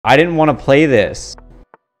I didn't want to play this.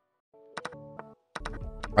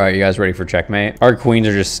 All right, you guys ready for checkmate? Our queens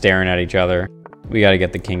are just staring at each other. We got to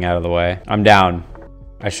get the king out of the way. I'm down.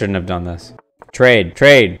 I shouldn't have done this. Trade,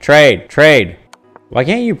 trade, trade, trade. Why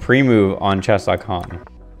can't you pre-move on chess.com?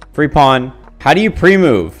 Free pawn. How do you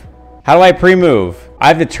pre-move? How do I pre-move? I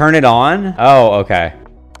have to turn it on? Oh, okay.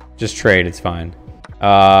 Just trade, it's fine.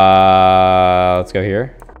 Let's go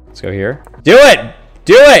here. Let's go here. Do it!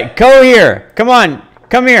 Do it! Go here! Come on!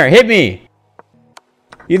 Come here, hit me!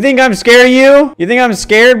 You think I'm scared of you? You think I'm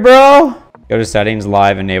scared, bro? Go to settings,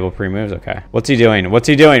 live, enable pre-moves. Okay. What's he doing? What's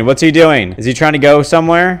he doing? What's he doing? Is he trying to go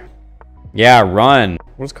somewhere? Yeah, run.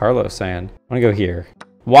 What's Carlos saying? I want to go here.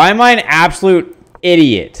 Why am I an absolute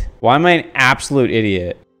idiot? Why am I an absolute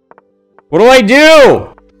idiot? What do I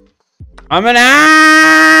do? I'm an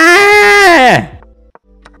ass!